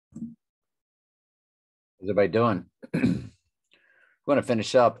How's everybody doing? We're going to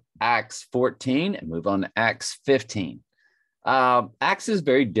finish up Acts 14 and move on to Acts 15. Acts is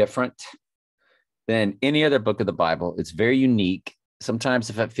very different than any other book of the Bible. It's very unique.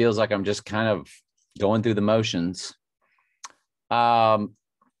 Sometimes if it feels like I'm just kind of going through the motions,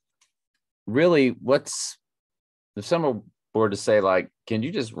 really if someone were to say, like, can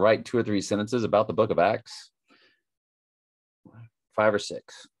you just write 2 or 3 sentences about the book of Acts? 5 or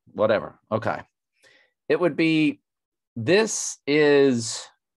 6, whatever. Okay. It would be, this is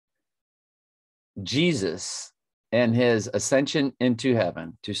Jesus and his ascension into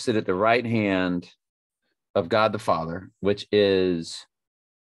heaven to sit at the right hand of God the Father, which is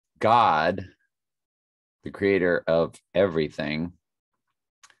God, the creator of everything,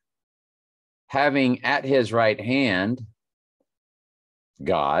 having at his right hand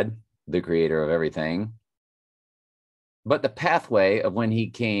God, the creator of everything, but the pathway of when he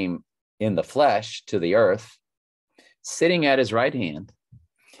came in the flesh to the earth, sitting at his right hand.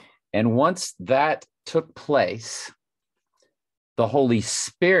 And once that took place, the Holy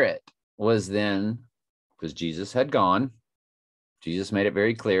Spirit was then, because Jesus had gone, Jesus made it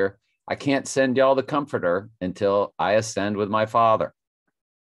very clear, I can't send y'all the Comforter until I ascend with my Father.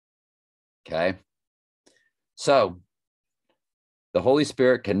 Okay. So the Holy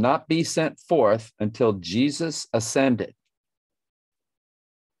Spirit cannot be sent forth until Jesus ascended.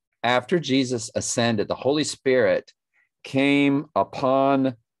 After Jesus ascended, the Holy Spirit came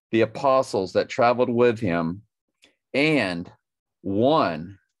upon the apostles that traveled with him, and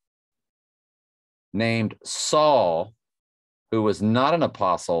one named Saul, who was not an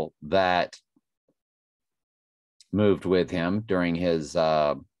apostle that moved with him during his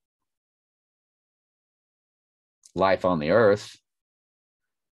life on the earth.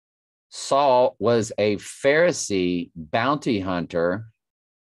 Saul was a Pharisee bounty hunter,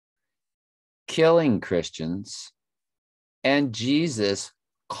 killing Christians, and Jesus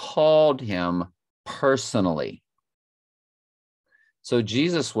called him personally. So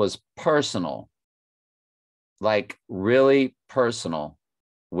Jesus was personal, like really personal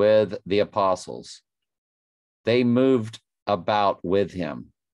with the apostles. They moved about with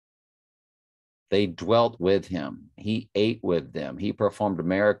him. They dwelt with him. He ate with them. He performed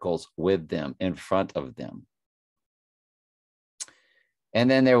miracles with them, in front of them. And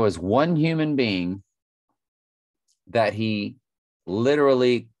then there was one human being that he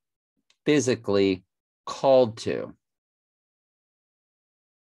literally, physically called to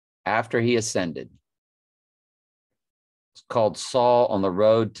after he ascended. It's called Saul on the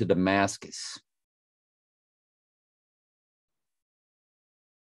road to Damascus.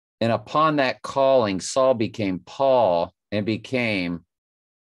 And upon that calling, Saul became Paul and became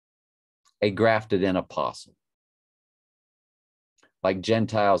a grafted in apostle. Like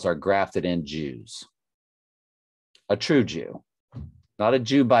Gentiles are grafted in Jews. A true Jew, not a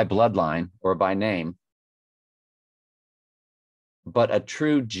Jew by bloodline or by name, but a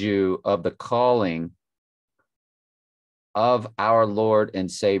true Jew of the calling of our Lord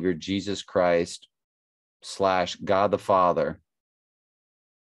and Savior, Jesus Christ / God the Father.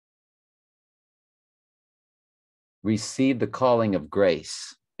 Receive the calling of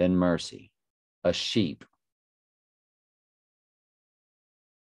grace and mercy, a sheep.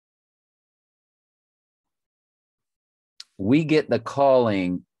 We get the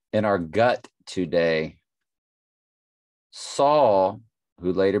calling in our gut today. Saul,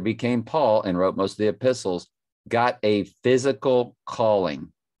 who later became Paul and wrote most of the epistles, got a physical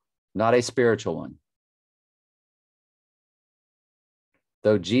calling, not a spiritual one.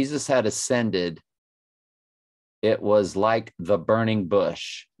 Though Jesus had ascended, it was like the burning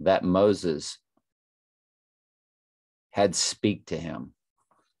bush that Moses had speak to him.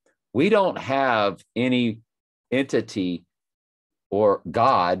 We don't have any entity or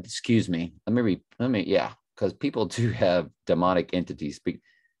God, excuse me. Because people do have demonic entities speak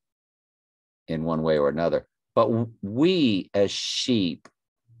in one way or another. But we as sheep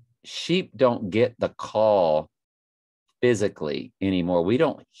don't get the call physically anymore. We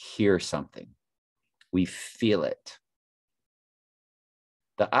don't hear something. We feel it.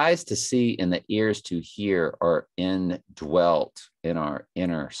 The eyes to see and the ears to hear are indwelt in our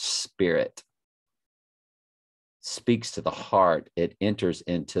inner spirit. Speaks to the heart. It enters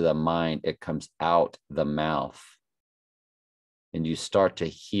into the mind. It comes out the mouth. And you start to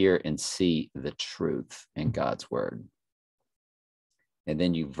hear and see the truth in God's word. And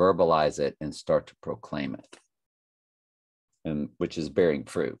then you verbalize it and start to proclaim it, and which is bearing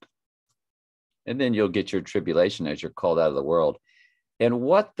fruit. And then you'll get your tribulation as you're called out of the world. And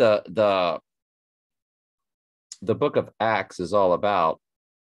what the book of Acts is all about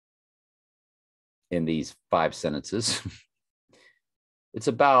in these 5 sentences. It's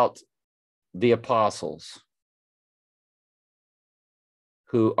about the apostles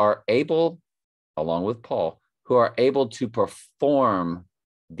who are able, along with Paul, who are able to perform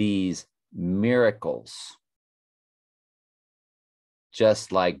these miracles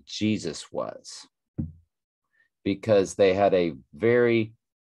just like Jesus was, because they had a very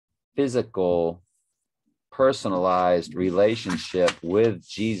physical, personalized relationship with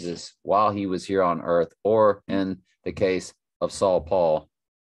Jesus while he was here on earth, or in the case of Saul Paul,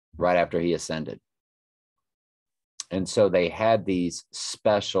 right after he ascended. And so they had these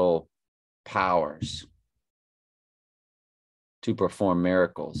special powers to perform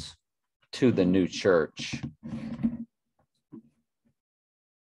miracles to the new church.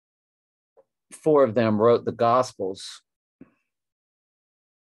 4 of them wrote the Gospels.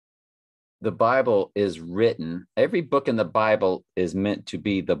 The Bible is written. Every book in the Bible is meant to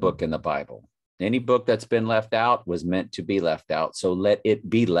be the book in the Bible. Any book that's been left out was meant to be left out. So let it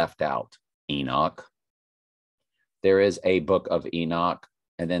be left out. Enoch. There is a book of Enoch,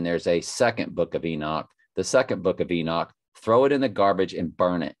 and then there's a second book of Enoch. The second book of Enoch, throw it in the garbage and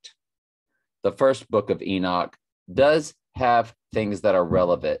burn it. The first book of Enoch does have things that are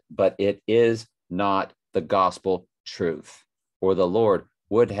relevant, but it is not the gospel truth, or the Lord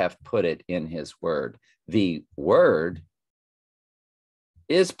would have put it in his word. The word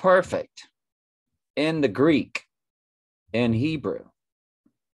is perfect in the Greek, in Hebrew.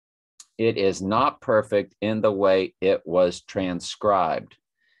 It is not perfect in the way it was transcribed.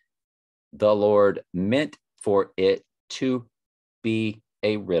 The Lord meant for it to be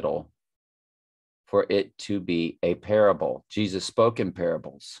a riddle, for it to be a parable. Jesus spoke in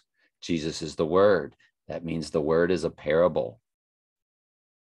parables. Jesus is the word. That means the word is a parable.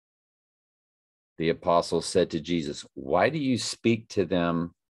 The apostles said to Jesus, "Why do you speak to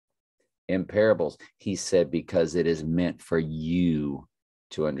them in parables?" He said, "Because it is meant for you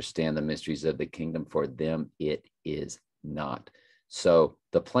to understand the mysteries of the kingdom. For them it is not." So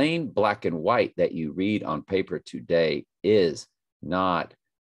the plain black and white that you read on paper today is not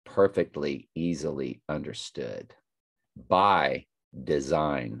perfectly easily understood by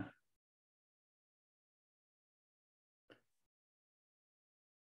design.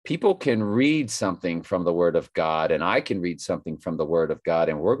 People can read something from the Word of God, and I can read something from the Word of God,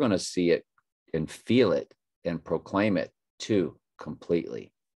 and we're going to see it and feel it and proclaim it 2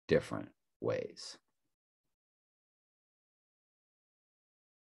 completely different ways.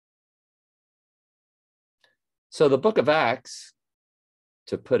 So the book of Acts,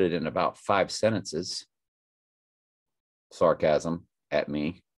 to put it in about 5 sentences, sarcasm at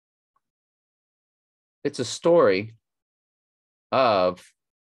me, it's a story of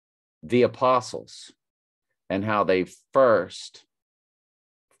the apostles and how they first,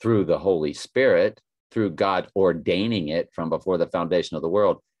 through the Holy Spirit, through God ordaining it from before the foundation of the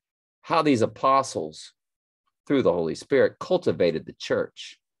world, how these apostles, through the Holy Spirit, cultivated the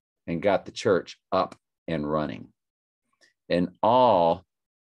church and got the church up and running. And all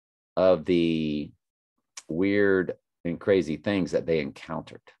of the weird and crazy things that they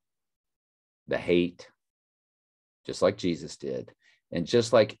encountered, the hate, just like Jesus did, and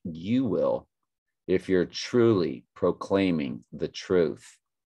just like you will if you're truly proclaiming the truth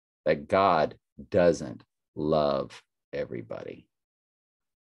that God doesn't love everybody.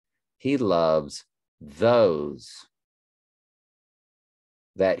 He loves those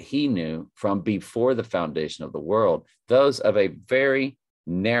that he knew from before the foundation of the world, those of a very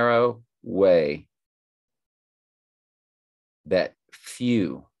narrow way that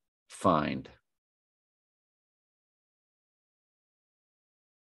few find.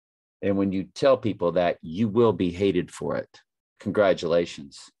 And when you tell people that, you will be hated for it.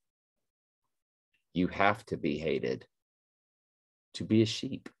 Congratulations. You have to be hated to be a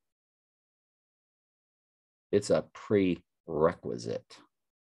sheep. It's a prerequisite.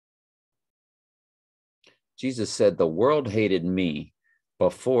 Jesus said, "The world hated me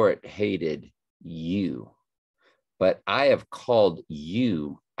before it hated you, but I have called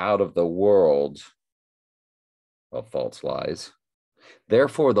you out of the world of false lies.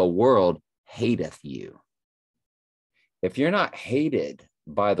 Therefore, the world hateth you." If you're not hated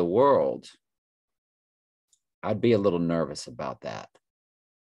by the world, I'd be a little nervous about that.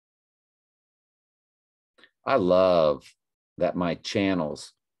 I love that my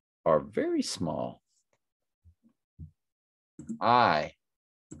channels are very small. I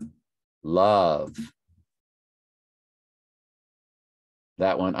love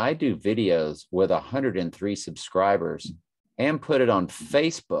that when I do videos with 103 subscribers and put it on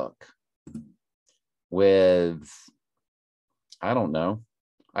Facebook with, I don't know,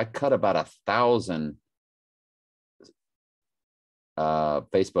 I cut about 1,000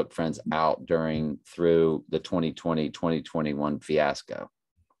 Facebook friends out through the 2020-2021 fiasco.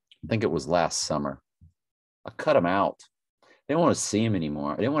 I think it was last summer. I cut them out. I didn't want to see them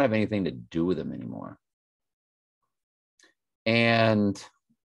anymore. I didn't want to have anything to do with them anymore. And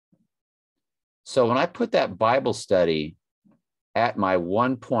so when I put that Bible study at my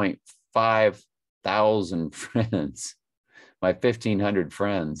 1.5 thousand friends, my 1,500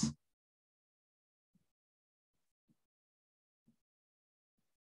 friends,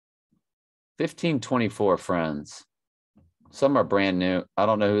 $1,524 friends. Some are brand new. I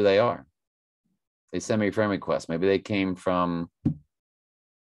don't know who they are. They send me friend requests. Maybe they came from,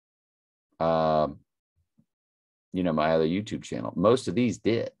 my other YouTube channel. Most of these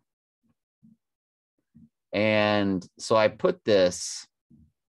did. And so I put these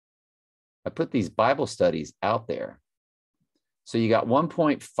Bible studies out there. So you got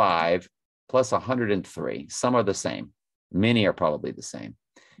 1.5 plus 103. Some are the same. Many are probably the same.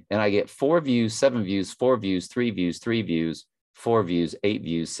 And I get 4 views, 7 views, 4 views, 3 views, 3 views, 4 views, 8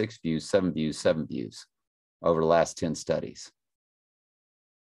 views, 6 views, 7 views, 7 views over the last 10 studies.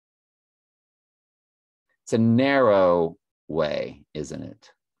 It's a narrow way, isn't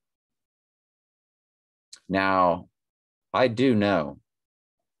it? Now, I do know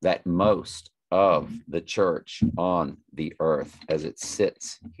that most of the church on the earth as it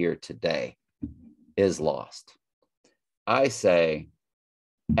sits here today is lost. I say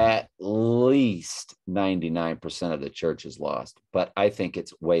at least 99% of the church is lost, but I think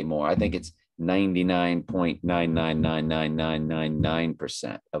it's way more. I think it's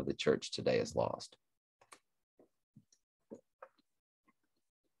 99.9999999% of the church today is lost.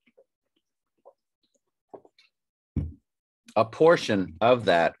 A portion of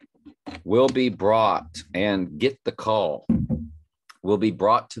that will be brought and get the call, will be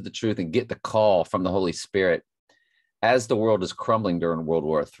brought to the truth and get the call from the Holy Spirit as the world is crumbling during World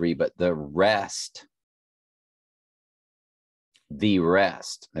War III. But the rest,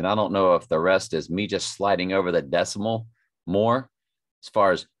 and I don't know if the rest is me just sliding over the decimal more as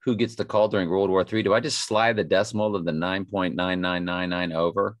far as who gets the call during World War III. Do I just slide the decimal of the 9.9999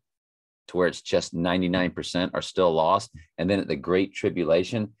 over to where it's just 99% are still lost? And then at the Great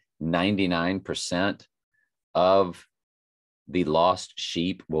Tribulation, 99% of the lost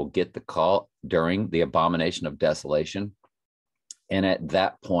sheep will get the call during the abomination of desolation. And at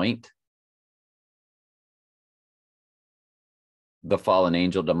that point, the fallen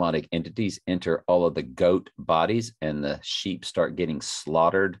angel demonic entities enter all of the goat bodies, and the sheep start getting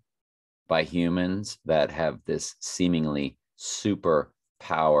slaughtered by humans that have this seemingly super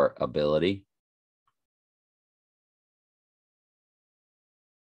power ability.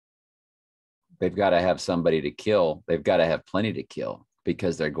 They've got to have somebody to kill. They've got to have plenty to kill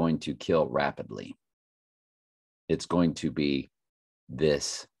because they're going to kill rapidly. It's going to be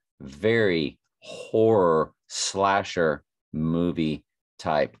this very horror slasher movie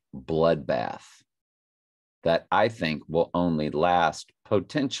type bloodbath that I think will only last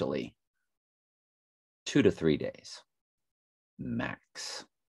potentially 2 to 3 days max,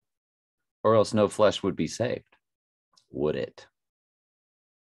 or else no flesh would be saved, would it?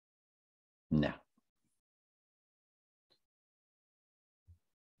 No.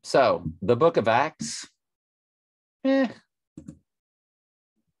 So the book of Acts, 5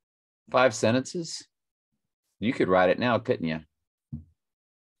 sentences. You could write it now, couldn't you?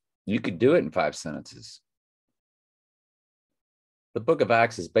 You could do it in 5 sentences. The book of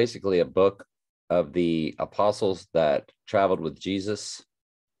Acts is basically a book of the apostles that traveled with Jesus,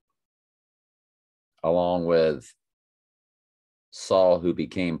 along with Saul, who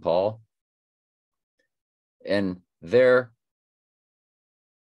became Paul. And their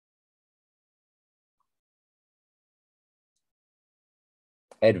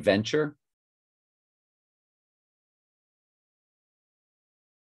adventure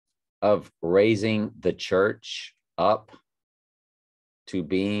of raising the church up to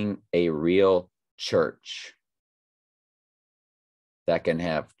being a real church that can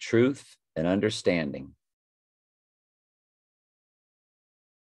have truth and understanding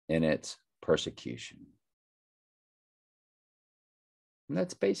in its persecution. And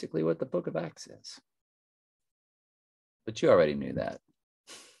that's basically what the book of Acts is. But you already knew that.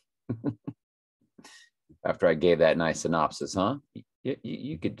 After I gave that nice synopsis, huh?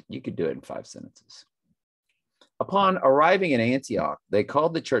 You could do it in 5 sentences. Upon arriving in Antioch, they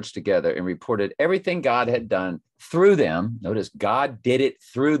called the church together and reported everything God had done through them. Notice God did it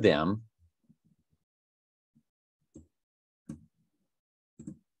through them.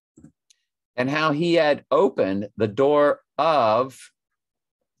 And how he had opened the door of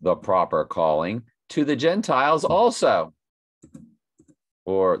the proper calling to the Gentiles also,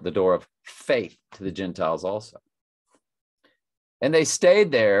 or the door of faith to the Gentiles also. And they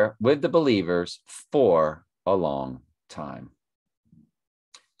stayed there with the believers for a long time.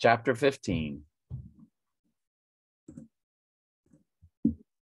 Chapter 15.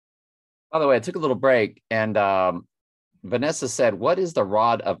 By the way, I took a little break, and Vanessa said, "What is the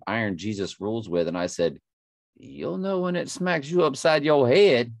rod of iron Jesus rules with?" And I said, "You'll know when it smacks you upside your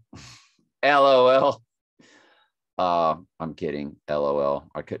head." LOL. I'm kidding. LOL.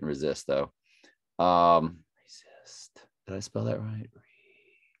 I couldn't resist, though. Resist. Did I spell that right?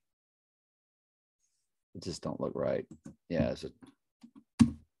 It just don't look right. Yeah,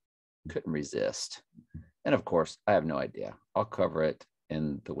 couldn't resist. And of course, I have no idea. I'll cover it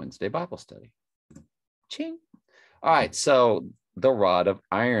in the Wednesday Bible study. Ching. All right, so the rod of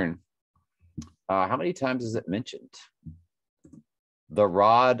iron. How many times is it mentioned? The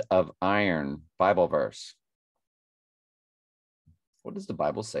rod of iron, Bible verse. What does the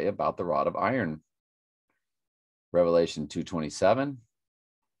Bible say about the rod of iron? Revelation 2:27.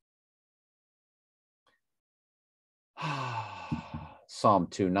 Psalm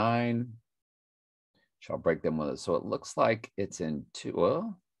 2:9. Shall break them with it. So it looks like it's in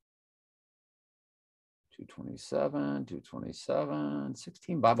 227,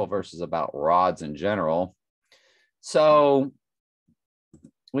 16 Bible verses about rods in general. So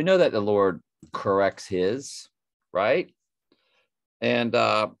we know that the Lord corrects his, right? And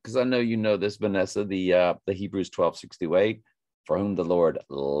because I know you know this, Vanessa, the Hebrews 12:6-8, for whom the Lord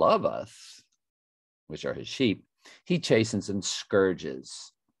loveth, which are his sheep, he chastens and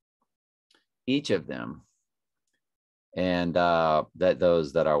scourges each of them. And that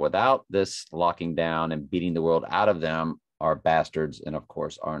those that are without this locking down and beating the world out of them are bastards, and of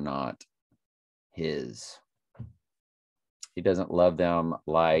course are not his. He doesn't love them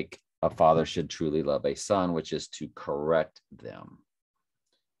like a father should truly love a son, which is to correct them.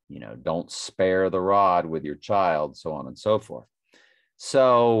 You know, don't spare the rod with your child, so on and so forth.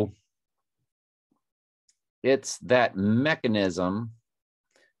 So it's that mechanism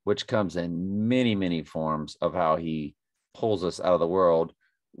which comes in many, many forms of how he pulls us out of the world.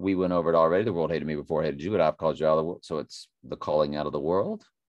 We went over it already. The world hated me before I hated you, but I've called you out of the world. So it's the calling out of the world.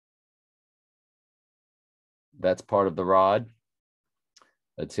 That's part of the rod.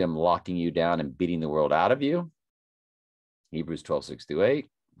 It's him locking you down and beating the world out of you. Hebrews 12:6-8.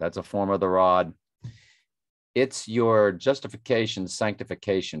 That's a form of the rod. It's your justification,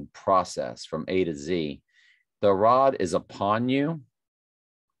 sanctification process from A to Z. The rod is upon you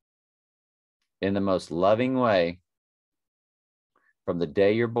in the most loving way from the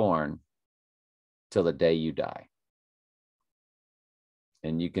day you're born till the day you die.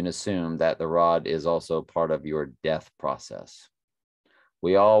 And you can assume that the rod is also part of your death process.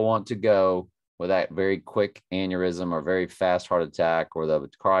 We all want to go with that very quick aneurysm or very fast heart attack or the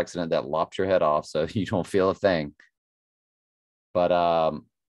car accident that lops your head off so you don't feel a thing. But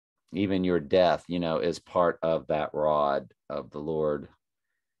even your death, you know, is part of that rod of the Lord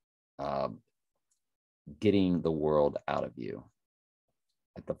getting the world out of you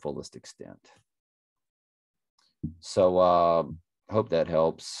at the fullest extent. So hope that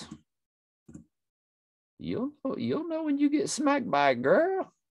helps. You'll know when you get smacked by a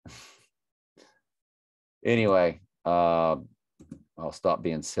girl. Anyway, I'll stop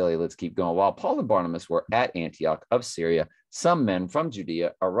being silly. Let's keep going. While Paul and Barnabas were at Antioch of Syria, some men from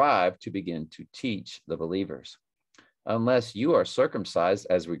Judea arrived to begin to teach the believers. Unless you are circumcised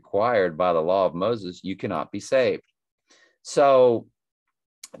as required by the law of Moses, you cannot be saved. So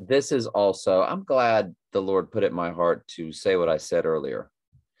this is also, I'm glad the Lord put it in my heart to say what I said earlier.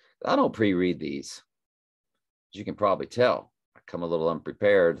 I don't pre-read these. As you can probably tell, I come a little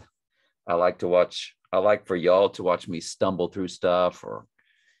unprepared. I like for y'all to watch me stumble through stuff or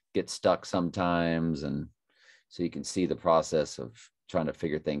get stuck sometimes. And so you can see the process of trying to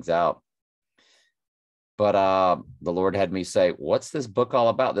figure things out. But the Lord had me say, what's this book all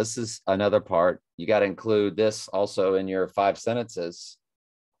about? This is another part. You got to include this also in your 5 sentences.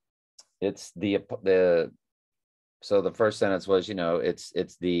 It's so the first sentence was, you know, it's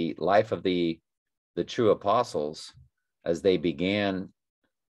the life of the true apostles as they began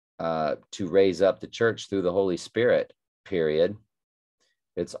to raise up the church through the Holy Spirit, period.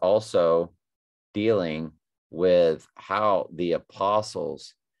 It's also dealing with how the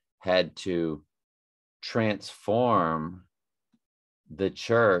apostles had to transform the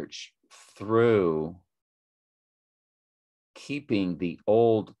church through keeping the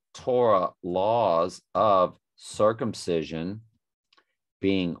old Torah laws of circumcision,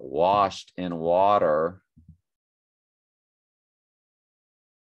 being washed in water,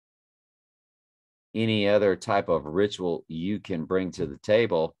 any other type of ritual you can bring to the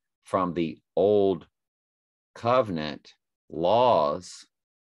table from the old covenant laws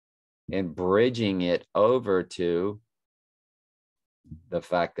and bridging it over to the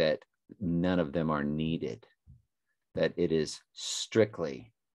fact that none of them are needed, that it is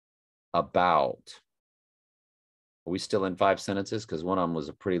strictly about, are we still in 5 sentences? Because one of them was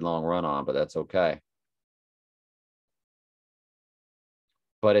a pretty long run on, but that's okay.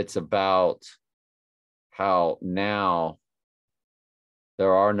 But it's about how now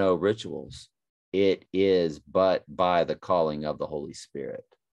there are no rituals. It is but by the calling of the Holy Spirit.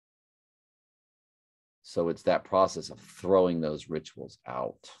 So it's that process of throwing those rituals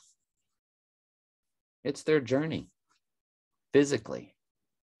out. It's their journey, physically,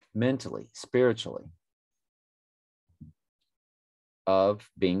 mentally, spiritually, of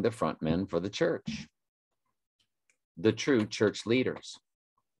being the front men for the church, the true church leaders.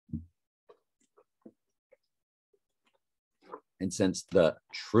 And since the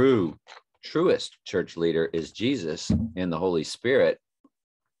truest church leader is Jesus and the Holy Spirit,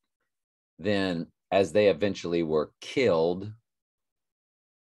 then as they eventually were killed,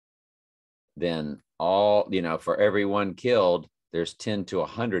 then all, for everyone killed, there's 10 to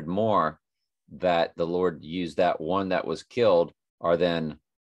 100 more that the Lord used. That one that was killed are then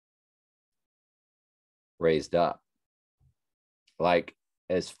raised up. Like,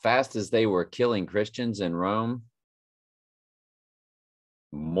 as fast as they were killing Christians in Rome,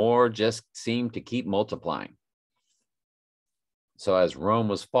 more just seemed to keep multiplying. So as Rome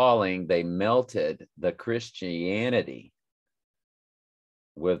was falling, they melted the Christianity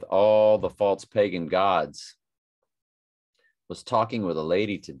with all the false pagan gods. Was talking with a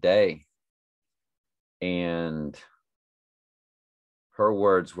lady today, and her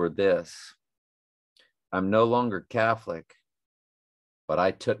words were this: I'm no longer Catholic, but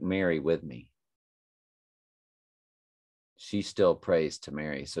I took Mary with me. She still prays to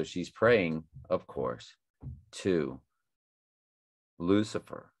Mary. So she's praying, of course, to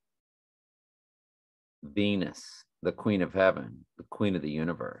Lucifer, Venus, the Queen of Heaven, the Queen of the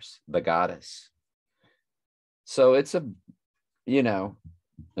universe, the goddess. So it's a, and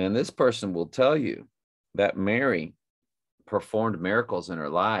this person will tell you that Mary performed miracles in her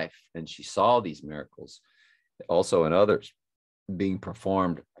life, and she saw these miracles also in others being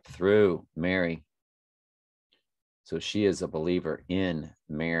performed through Mary. So she is a believer in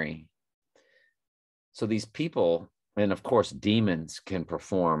Mary. So these people, and of course, demons can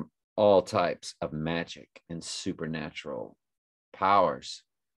perform all types of magic and supernatural powers,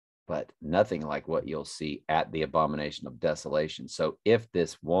 but nothing like what you'll see at the abomination of desolation. So if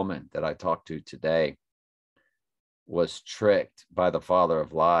this woman that I talked to today was tricked by the father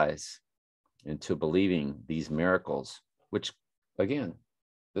of lies into believing these miracles, which, again,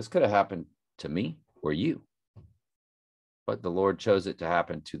 this could have happened to me or you, but the Lord chose it to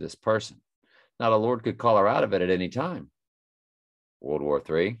happen to this person. Now, the Lord could call her out of it at any time. World War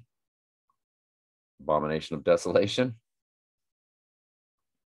III, abomination of desolation.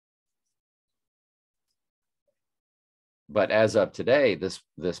 But as of today, this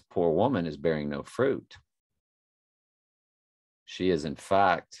poor woman is bearing no fruit. She is, in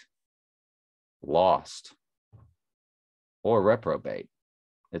fact, lost or reprobate.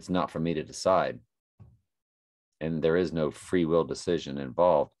 It's not for me to decide. And there is no free will decision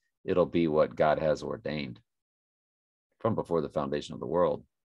involved. It'll be what God has ordained from before the foundation of the world.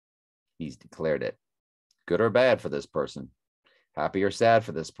 He's declared it. Good or bad for this person, happy or sad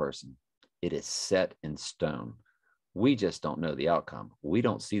for this person, it is set in stone. We just don't know the outcome. We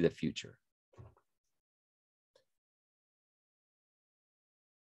don't see the future.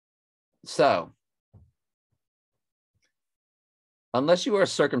 So, unless you are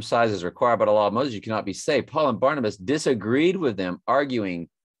circumcised as required by the law of Moses, you cannot be saved. Paul and Barnabas disagreed with them, arguing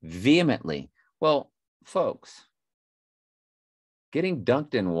vehemently. Well, folks, getting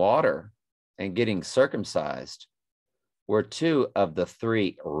dunked in water and getting circumcised were 2 of the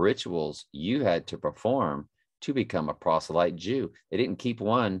 3 rituals you had to perform to become a proselyte Jew. They didn't keep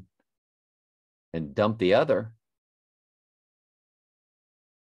one and dump the other.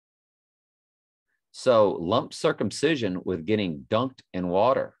 So lump circumcision with getting dunked in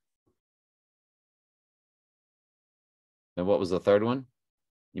water. And what was the third one?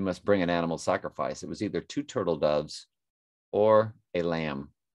 You must bring an animal sacrifice. It was either 2 turtle doves or a lamb,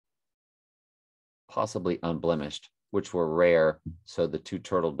 possibly unblemished, which were rare, so the 2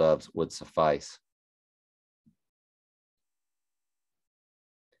 turtle doves would suffice.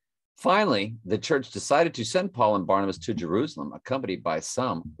 Finally, the church decided to send Paul and Barnabas to Jerusalem, accompanied by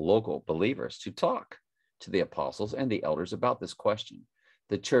some local believers, to talk to the apostles and the elders about this question.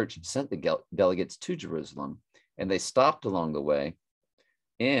 the church sent the delegates to Jerusalem, and they stopped along the way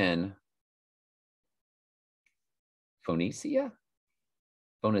in Phoenicia,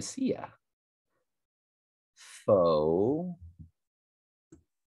 Phoenicia,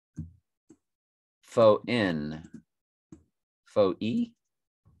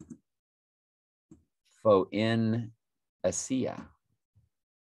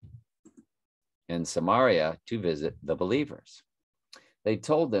 in Samaria to visit the believers. They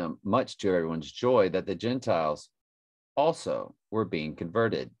told them, much to everyone's joy, that the Gentiles also were being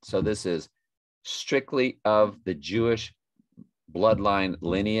converted. So this is strictly of the Jewish bloodline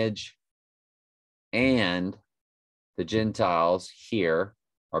lineage, and the Gentiles here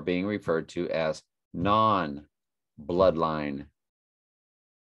are being referred to as non-bloodline.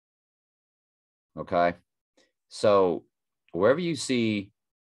 Okay, so wherever you see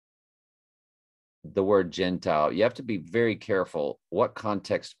the word Gentile, you have to be very careful. What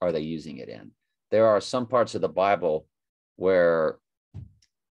context are they using it in? There are some parts of the Bible where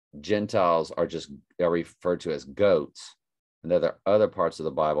Gentiles are referred to as goats, and there are other parts of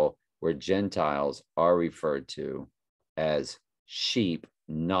the Bible where Gentiles are referred to as sheep,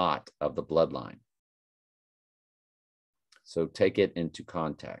 not of the bloodline. So take it into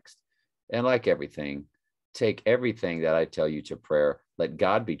context. And like everything, take everything that I tell you to prayer. Let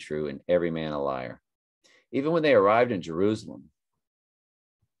God be true and every man a liar. Even when they arrived in Jerusalem,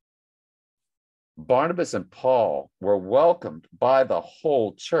 Barnabas and Paul were welcomed by the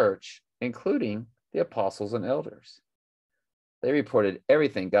whole church, including the apostles and elders. They reported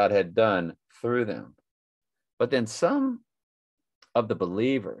everything God had done through them. But then some of the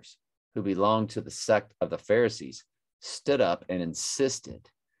believers who belonged to the sect of the Pharisees stood up and insisted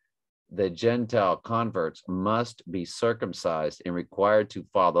the Gentile converts must be circumcised and required to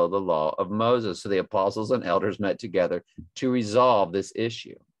follow the law of Moses. So the apostles and elders met together to resolve this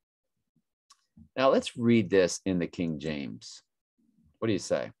issue. Now let's read this in the King James. What do you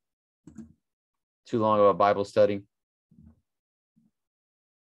say? Too long of a Bible study?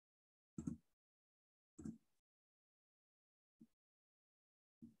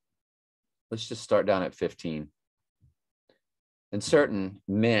 Let's just start down at 15. And certain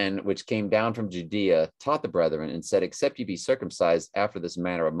men which came down from Judea taught the brethren and said, except ye be circumcised after this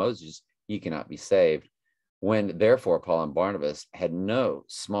manner of Moses, ye cannot be saved. When therefore Paul and Barnabas had no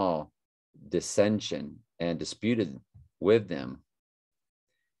small dissension and disputed with them,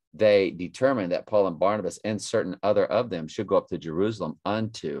 they determined that Paul and Barnabas and certain other of them should go up to Jerusalem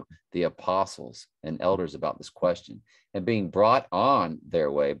unto the apostles and elders about this question. And being brought on their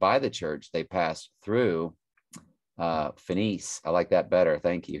way by the church, they passed through Phoenice, I like that better,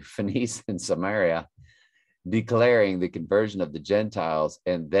 thank you, Phoenice and Samaria, declaring the conversion of the Gentiles,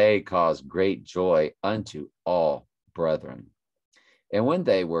 and they caused great joy unto all brethren. And when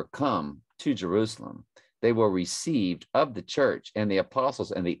they were come to Jerusalem, they were received of the church and the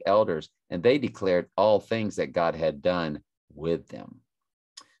apostles and the elders, and they declared all things that God had done with them.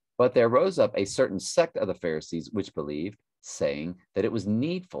 But there rose up a certain sect of the Pharisees which believed, saying that it was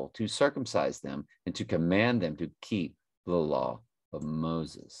needful to circumcise them and to command them to keep the law of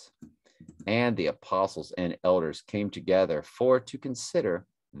Moses. And the apostles and elders came together for to consider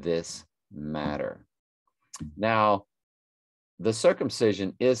this matter. Now, the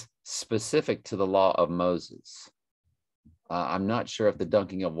circumcision is specific to the law of Moses. I'm not sure if the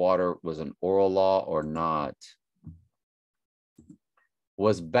dunking of water was an oral law or not.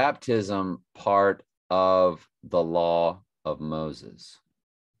 Was baptism part of the law of Moses?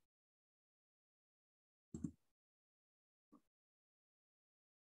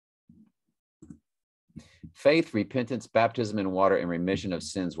 Faith, repentance, baptism in water, and remission of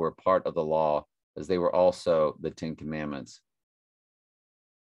sins were part of the law, as they were also the 10 Commandments.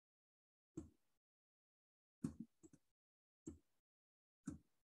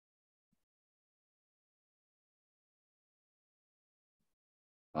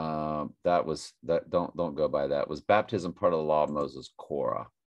 Don't go by that. Was baptism part of the law of Moses? Korah.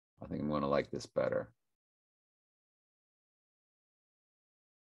 I think I'm going to like this better.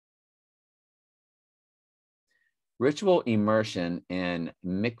 Ritual immersion in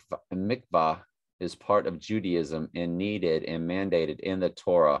mikvah is part of Judaism and needed and mandated in the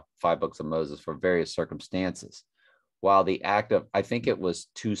Torah, 5 books of Moses, for various circumstances. While the act of, I think it was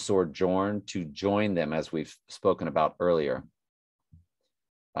to sojourn, to join them, as we've spoken about earlier,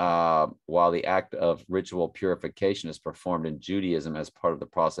 while the act of ritual purification is performed in Judaism as part of the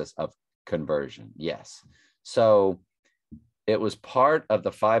process of conversion. Yes. So it was part of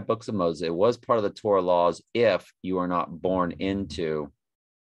the 5 books of Moses. It was part of the Torah laws if you are not born into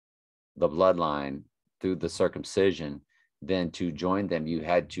the bloodline through the circumcision. then to join them, you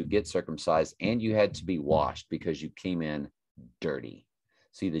had to get circumcised and you had to be washed because you came in dirty.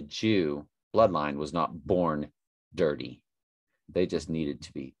 See, the Jew bloodline was not born dirty. They just needed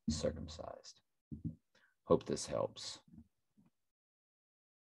to be circumcised. Hope this helps.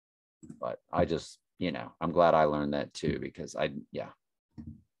 But I just, I'm glad I learned that too, because I'm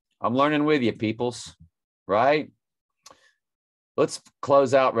learning with you, peoples, right? Let's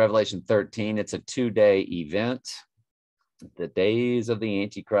close out Revelation 13. It's a 2-day event. The days of the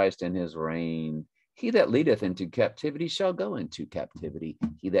Antichrist and his reign. He that leadeth into captivity shall go into captivity.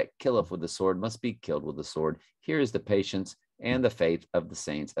 He that killeth with the sword must be killed with the sword. Here is the patience and the faith of the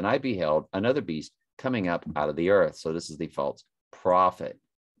saints. And I beheld another beast coming up out of the earth. So this is the false prophet.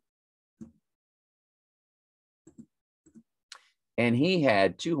 And he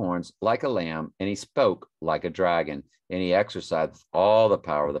had 2 horns like a lamb, and he spoke like a dragon, and he exercised all the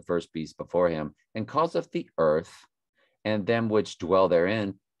power of the first beast before him, and causeth the earth and them which dwell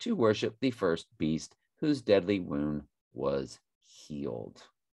therein to worship the first beast, whose deadly wound was healed.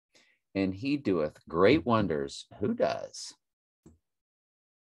 And he doeth great wonders. Who does?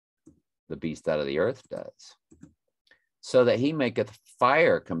 The beast out of the earth does. So that he maketh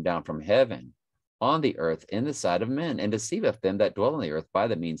fire come down from heaven on the earth in the sight of men, and deceiveth them that dwell on the earth by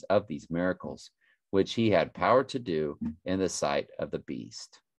the means of these miracles, which he had power to do in the sight of the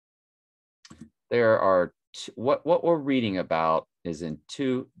beast. There are what we're reading about is in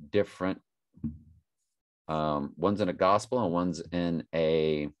 2 different, one's in a gospel and one's in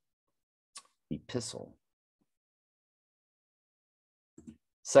a epistle.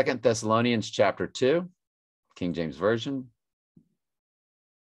 2 Thessalonians chapter 2, King James Version.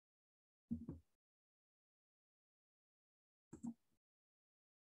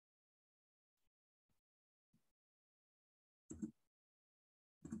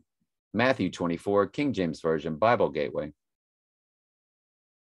 Matthew 24, King James Version, Bible Gateway.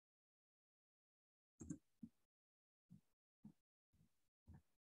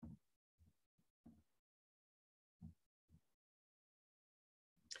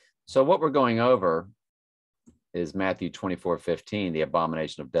 So what we're going over is Matthew 24:15, the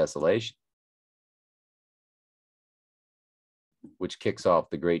abomination of desolation, which kicks off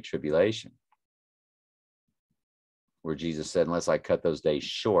the Great Tribulation, where Jesus said, unless I cut those days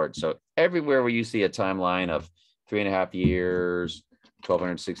short. So everywhere where you see a timeline of 3.5 years,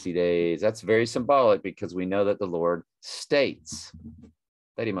 1,260 days, that's very symbolic, because we know that the Lord states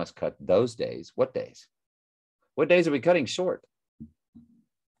that he must cut those days. What days? What days are we cutting short?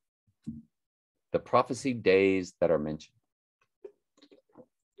 The prophecy days that are mentioned.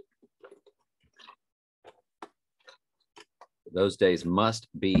 Those days must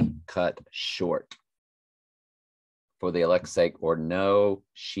be cut short for the elect's sake, or no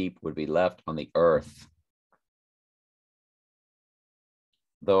sheep would be left on the earth.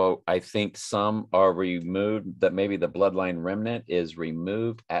 Though I think some are removed, that maybe the bloodline remnant is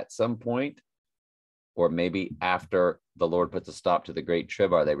removed at some point, or maybe after the Lord puts a stop to the Great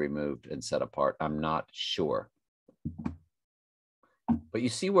Trib, are they removed and set apart? I'm not sure. But you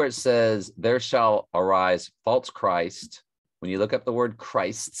see where it says, there shall arise false Christ. When you look up the word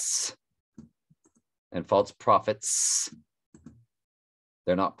Christs and false prophets,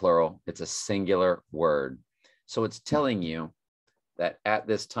 they're not plural. It's a singular word. So it's telling you that at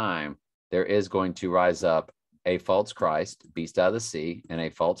this time, there is going to rise up a false Christ, beast out of the sea, and a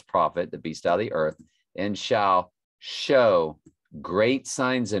false prophet, the beast out of the earth, and shall show great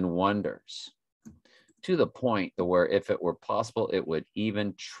signs and wonders, to the point to where, if it were possible, it would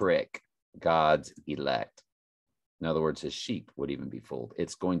even trick God's elect. In other words, his sheep would even be fooled.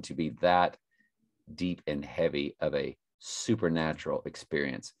 It's going to be that deep and heavy of a supernatural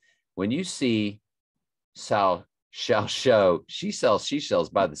experience. When you see shall show, she sells seashells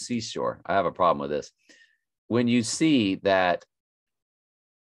by the seashore. I have a problem with this. When you see that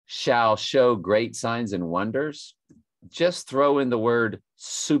shall show great signs and wonders, just throw in the word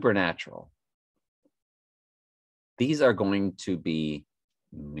supernatural. These are going to be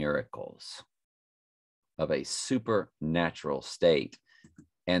miracles of a supernatural state,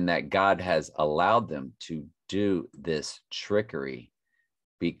 and that God has allowed them to do this trickery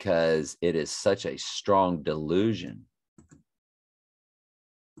because it is such a strong delusion.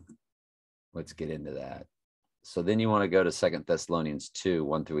 Let's get into that. So then you want to go to 2 Thessalonians 2,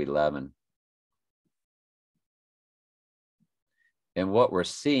 1 through 11. And what we're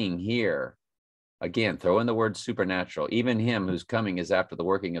seeing here, again, throw in the word supernatural. Even him who's coming is after the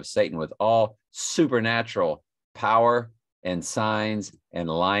working of Satan with all supernatural power and signs and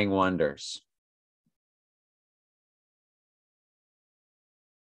lying wonders.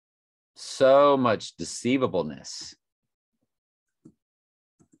 So much deceivableness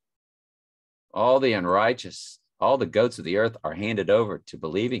All the unrighteous, all the goats of the earth are handed over to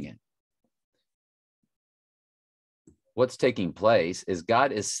believing it. What's taking place is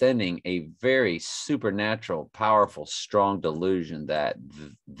God is sending a very supernatural, powerful, strong delusion that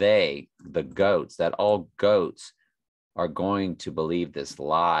the goats, that all goats are going to believe this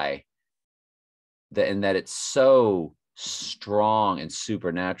lie, and that it's so strong and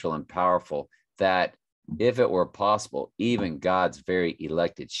supernatural and powerful that if it were possible, even God's very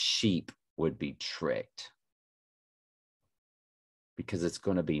elected sheep would be tricked, because it's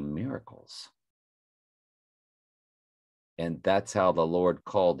going to be miracles. And that's how the Lord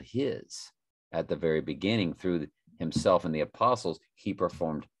called his at the very beginning. Through himself and the apostles, he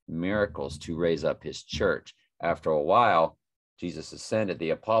performed miracles to raise up his church. After a while, Jesus ascended.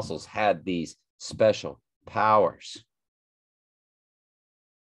 The apostles had these special powers.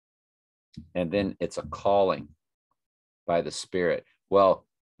 And then it's a calling by the Spirit. Well,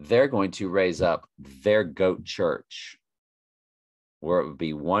 they're going to raise up their goat church, where it would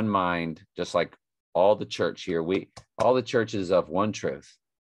be one mind, just like all the church here. All the churches of one truth.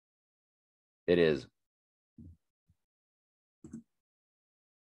 It is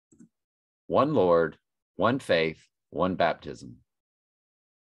one Lord, one faith, one baptism.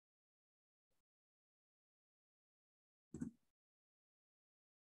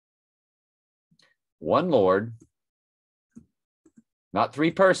 One Lord, not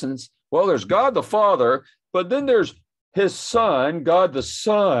three persons. Well, there's God the Father, but then there's his Son, God the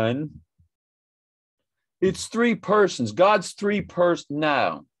Son. It's three persons. God's three persons.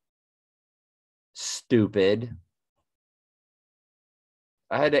 No. Stupid.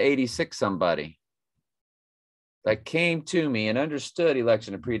 I had to 86 somebody that came to me and understood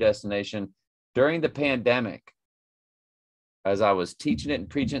election and predestination during the pandemic. As I was teaching it and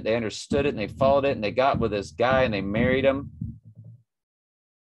preaching it, they understood it and they followed it, and they got with this guy and they married him.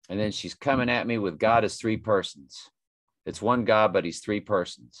 And then she's coming at me with God as three persons. It's one God, but he's three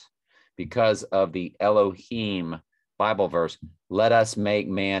persons. Because of the Elohim Bible verse, let us make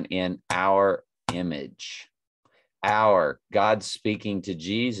man in our image. Our God speaking to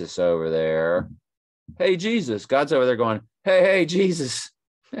Jesus over there. Hey, Jesus. God's over there going, hey, Jesus.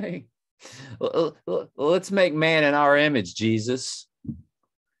 Hey, let's make man in our image, Jesus.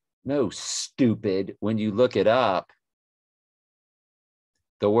 No, stupid. When you look it up,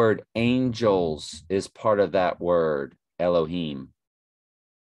 the word angels is part of that word, Elohim.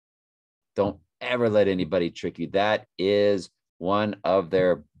 Don't ever let anybody trick you. That is one of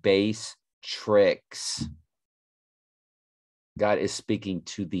their base tricks. God is speaking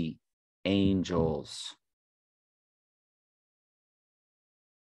to the angels.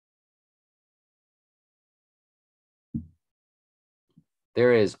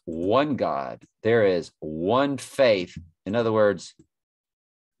 There is one God. There is one faith. In other words,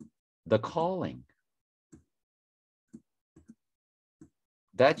 the calling.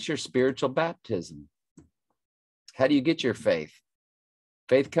 That's your spiritual baptism. How do you get your faith?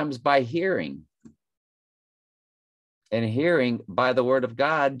 Faith comes by hearing. And hearing by the word of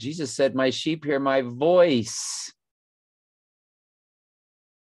God. Jesus said, my sheep hear my voice.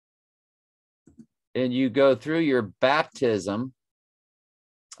 And you go through your baptism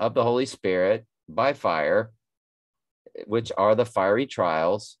of the Holy Spirit by fire, which are the fiery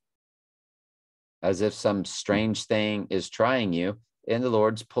trials, as if some strange thing is trying you, and the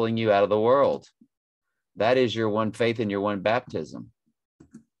Lord's pulling you out of the world. That is your one faith and your one baptism.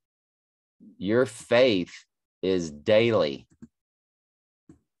 Your faith is daily.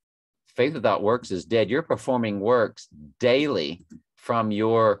 Faith without works is dead. You're performing works daily from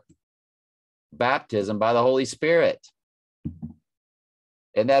your baptism by the Holy Spirit.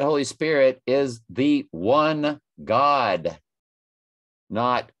 And that Holy Spirit is the one God,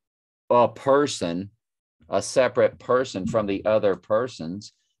 not a person, a separate person from the other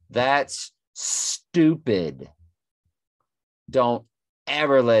persons. That's stupid. Don't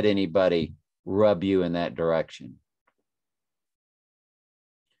ever let anybody rub you in that direction.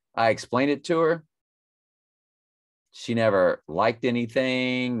 I explained it to her. She never liked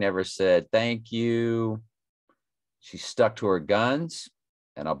anything, never said thank you. She stuck to her guns,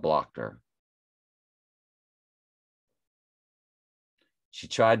 and I blocked her. She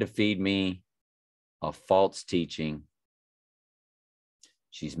tried to feed me a false teaching.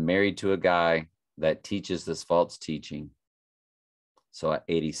 She's married to a guy that teaches this false teaching. So I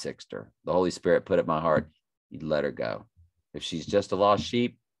 86'd her. The Holy Spirit put it in my heart, you'd let her go. If she's just a lost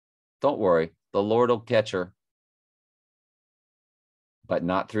sheep, don't worry. The Lord will catch her. But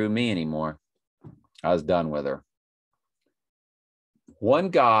not through me anymore. I was done with her. One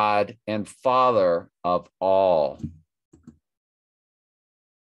God and Father of all.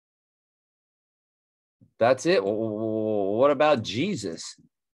 That's it. What about Jesus?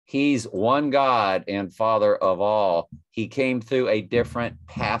 He's one God and Father of all. He came through a different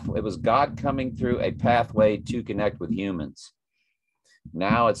path. It was God coming through a pathway to connect with humans.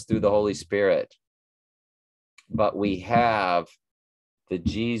 Now it's through the Holy Spirit. But we have the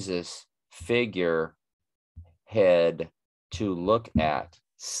Jesus figure head to look at,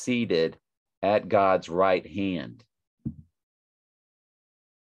 seated at God's right hand.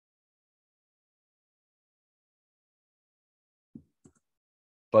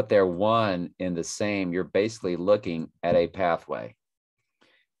 But they're one in the same. You're basically looking at a pathway.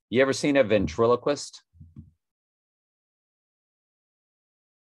 You ever seen a ventriloquist?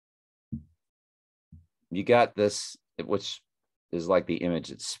 You got this, which is like the image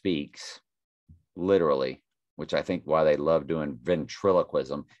that speaks, literally, which I think why they love doing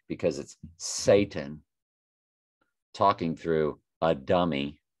ventriloquism, because it's Satan talking through a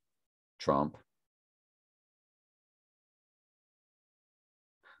dummy, Trump.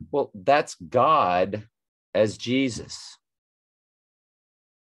 Well, that's God as Jesus.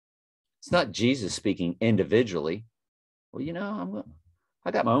 It's not Jesus speaking individually. Well, you know, I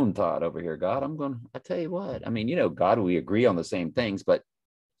got my own thought over here, God. I tell you what, I mean, you know, God, we agree on the same things, but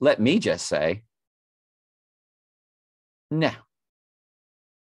let me just say, no.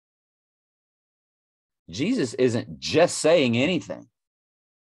 Jesus isn't just saying anything.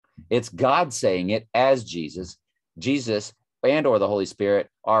 It's God saying it as Jesus. Jesus and or the Holy Spirit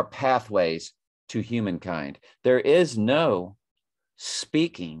are pathways to humankind. There is no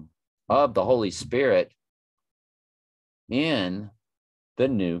speaking of the Holy Spirit in the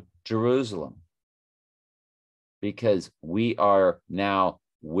New Jerusalem, because we are now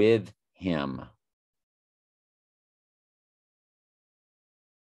with him.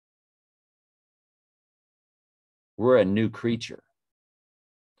 We're a new creature.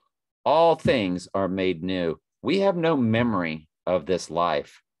 All things are made new. We have no memory of this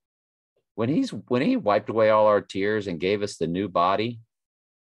life. When he wiped away all our tears and gave us the new body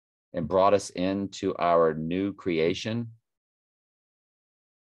and brought us into our new creation,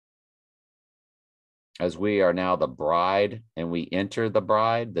 as we are now the bride and we enter the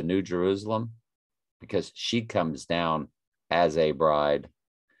bride, the New Jerusalem, because she comes down as a bride,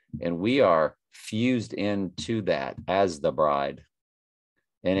 and we are fused into that as the bride.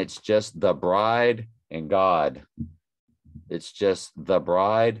 And it's just the bride and God. It's just the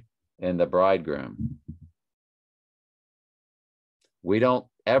bride and the bridegroom. We don't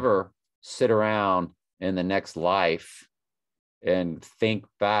ever sit around in the next life and think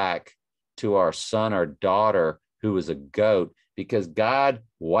back to our son or daughter who was a goat, because God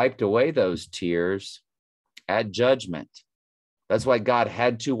wiped away those tears at judgment. That's why God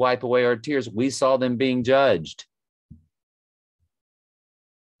had to wipe away our tears. We saw them being judged,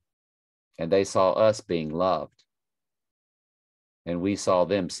 and they saw us being loved. And we saw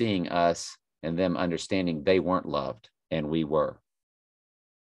them seeing us and them understanding they weren't loved and we were.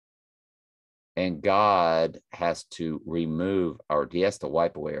 And God has to he has to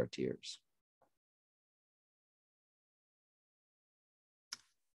wipe away our tears.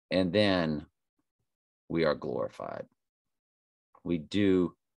 And then we are glorified. We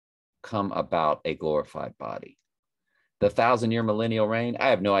do come about a glorified body. The 1,000-year millennial reign, I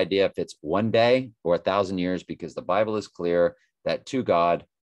have no idea if it's one day or 1,000 years, because the Bible is clear that to God,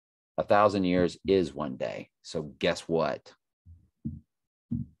 1,000 years is one day. So guess what?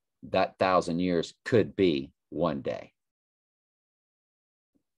 That 1,000 years could be one day.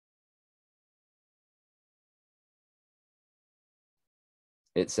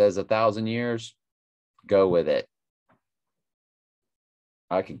 It says 1,000 years, go with it.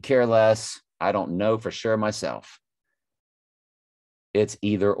 I could care less. I don't know for sure myself. It's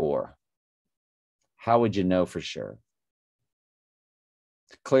either or. How would you know for sure?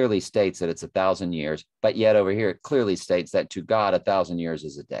 It clearly states that it's 1,000 years, but yet over here, it clearly states that to God, 1,000 years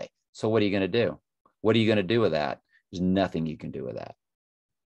is a day. So what are you going to do? What are you going to do with that? There's nothing you can do with that.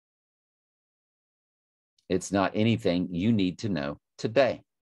 It's not anything you need to know today.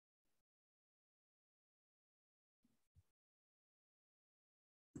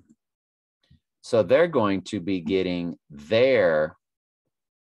 So they're going to be getting their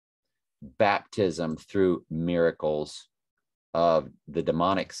baptism through miracles of the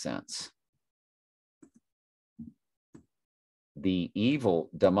demonic sense. The evil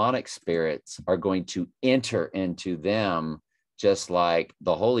demonic spirits are going to enter into them just like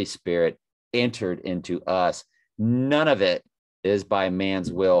the Holy Spirit entered into us. None of it is by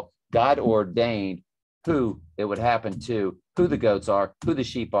man's will. God ordained who it would happen to, who the goats are, who the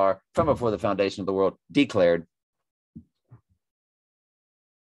sheep are, from before the foundation of the world, declared.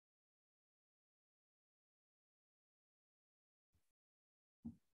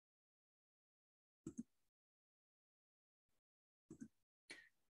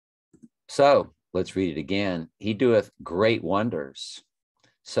 So let's read it again. He doeth great wonders,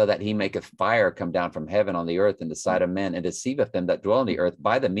 so that he maketh fire come down from heaven on the earth in the sight of men, and deceiveth them that dwell on the earth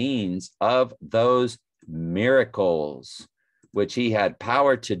by the means of those miracles which he had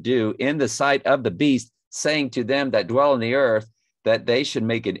power to do in the sight of the beast, saying to them that dwell on the earth that they should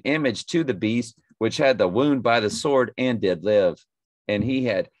make an image to the beast, which had the wound by the sword and did live. And he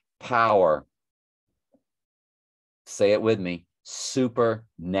had power. Say it with me,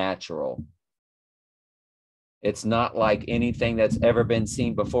 supernatural. It's not like anything that's ever been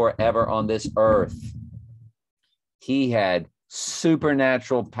seen before, ever on this earth. He had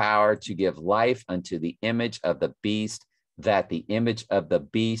supernatural power to give life unto the image of the beast, that the image of the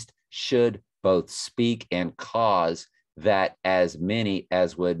beast should both speak and cause that as many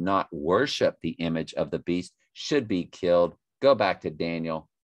as would not worship the image of the beast should be killed. Go back to Daniel.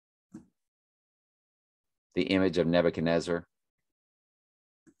 The image of Nebuchadnezzar.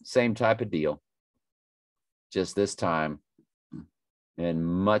 Same type of deal. Just this time in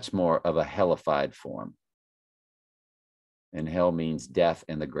much more of a hellified form. And hell means death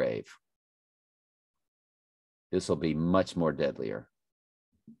and the grave. This will be much more deadlier.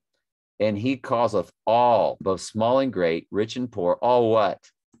 And he causeth all, both small and great, rich and poor, all what?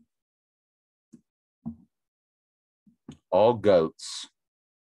 All goats.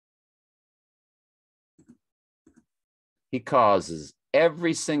 He causes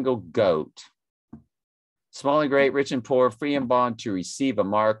every single goat, small and great, rich and poor, free and bond, to receive a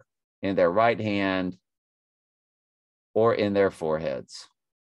mark in their right hand or in their foreheads.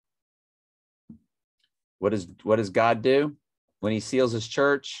 What does God do when he seals his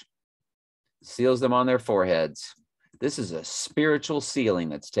church? Seals them on their foreheads. This is a spiritual sealing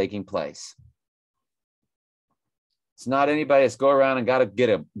that's taking place. It's not anybody that's go around and got to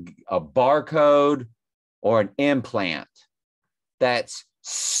get a barcode or an implant. That's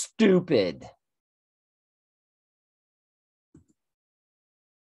stupid.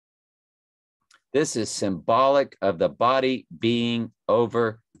 This is symbolic of the body being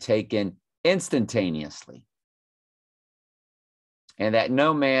overtaken instantaneously, and that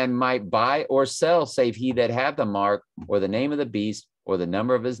no man might buy or sell save he that have the mark or the name of the beast or the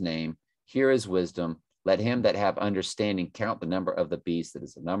number of his name. Here is wisdom. Let him that have understanding count the number of the beast, that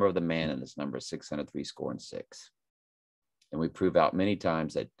is the number of the man, and this number is 666. And we prove out many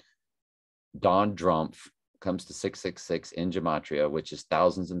times that Don Drumpf comes to 666 in gematria, which is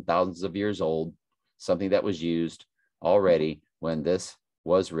thousands and thousands of years old, something that was used already when this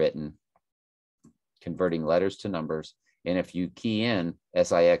was written, converting letters to numbers. And if you key in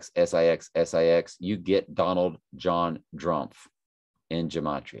SIX, SIX, SIX, you get Donald John Drumpf in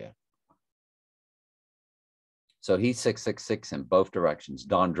gematria. So he's 666 in both directions,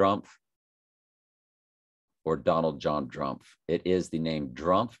 Don Drumpf or Donald John Drumpf. It is the name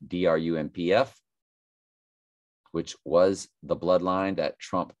Drumpf, D-R-U-M-P-F, which was the bloodline that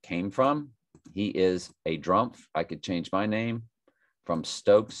Trump came from. He is a Drumpf. I could change my name from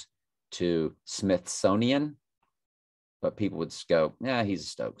Stokes to Smithsonian, but people would go, yeah, he's a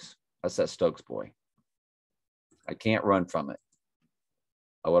Stokes. That's that Stokes boy. I can't run from it.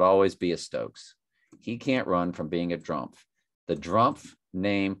 I would always be a Stokes. He can't run from being a Drumpf. The Drumpf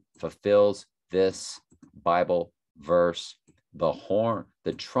name fulfills this Bible verse.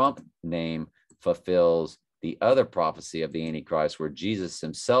 The Trump name fulfills the other prophecy of the Antichrist, where Jesus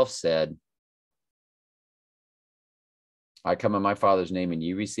himself said, I come in my Father's name and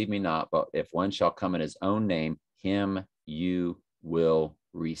you receive me not, but if one shall come in his own name, him you will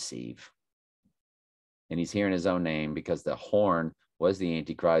receive. And he's here in his own name because the horn was the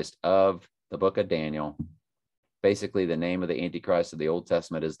Antichrist of the book of Daniel. Basically, the name of the Antichrist of the Old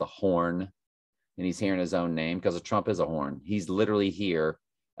Testament is the horn. And he's here in his own name because Trump is a horn. He's literally here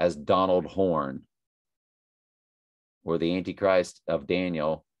as Donald Horn, where the Antichrist of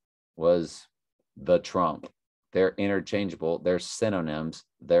Daniel was the Trump. They're interchangeable. They're synonyms.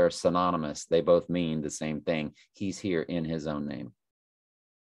 They're synonymous. They both mean the same thing. He's here in his own name.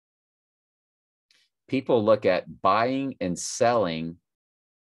 People look at buying and selling,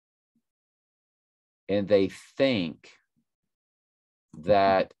 and they think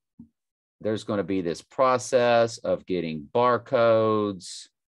that there's going to be this process of getting barcodes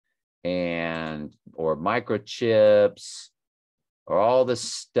or microchips or all this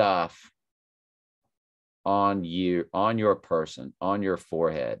stuff on you, on your person, on your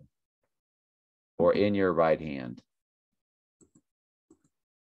forehead, or in your right hand.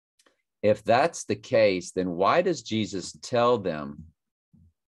 If that's the case, then why does Jesus tell them,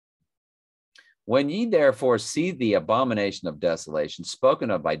 when ye therefore see the abomination of desolation spoken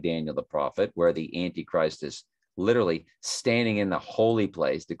of by Daniel the prophet, where the Antichrist is literally standing in the holy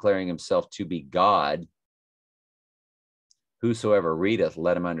place, declaring himself to be God. Whosoever readeth,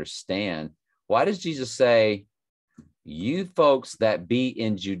 let him understand. Why does Jesus say, you folks that be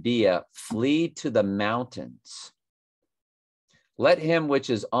in Judea, flee to the mountains? Let him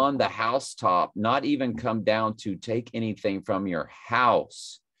which is on the housetop not even come down to take anything from your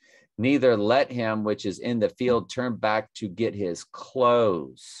house. Neither let him which is in the field turn back to get his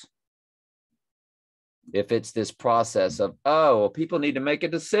clothes. If it's this process of, oh, well, people need to make a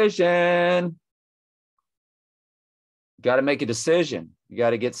decision. You got to make a decision. You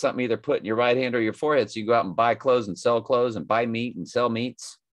got to get something either put in your right hand or your forehead so you go out and buy clothes and sell clothes and buy meat and sell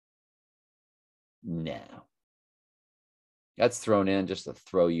meats. No. That's thrown in just to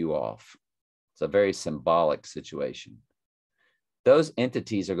throw you off. It's a very symbolic situation. Those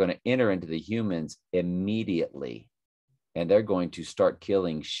entities are going to enter into the humans immediately, and they're going to start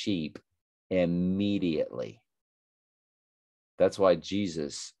killing sheep immediately. That's why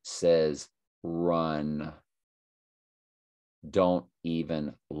Jesus says, run. Don't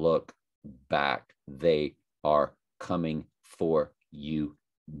even look back. They are coming for you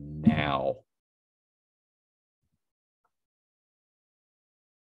now.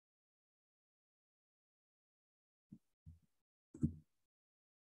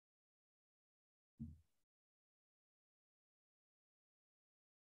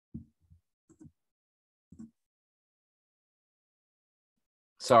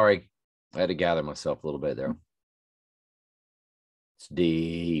 Sorry, I had to gather myself a little bit there. It's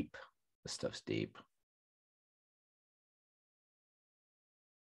deep. This stuff's deep.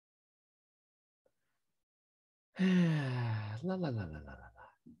 La, la, la, la, la, la.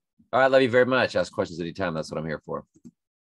 All right, love you very much. Ask questions anytime. That's what I'm here for.